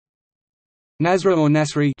Nasra or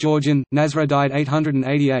Nasri Georgian, Nasra died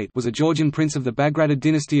 888 was a Georgian prince of the Bagratid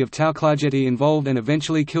dynasty of Tao-Klarjeti involved and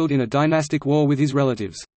eventually killed in a dynastic war with his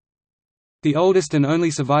relatives. The oldest and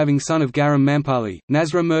only surviving son of Garam Mampali,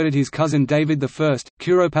 Nasra murdered his cousin David I,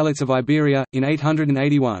 Curopalates of Iberia, in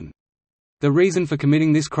 881. The reason for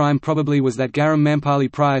committing this crime probably was that Garam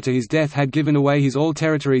Mampali prior to his death had given away his all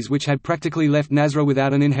territories, which had practically left Nasra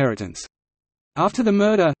without an inheritance. After the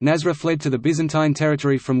murder, Nasra fled to the Byzantine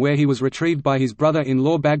territory, from where he was retrieved by his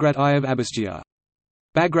brother-in-law Bagrat I of Abasgia.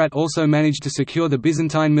 Bagrat also managed to secure the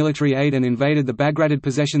Byzantine military aid and invaded the Bagratid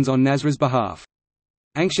possessions on Nasra's behalf.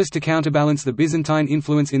 Anxious to counterbalance the Byzantine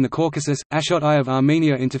influence in the Caucasus, Ashot I of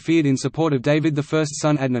Armenia interfered in support of David I's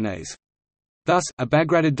son Adnanes. Thus, a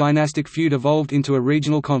Bagratid dynastic feud evolved into a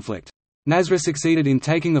regional conflict. Nasra succeeded in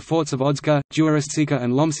taking the forts of Odzka, Duarastsika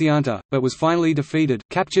and Lomsianta, but was finally defeated,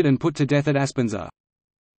 captured and put to death at Aspenza.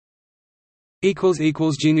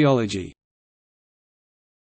 Genealogy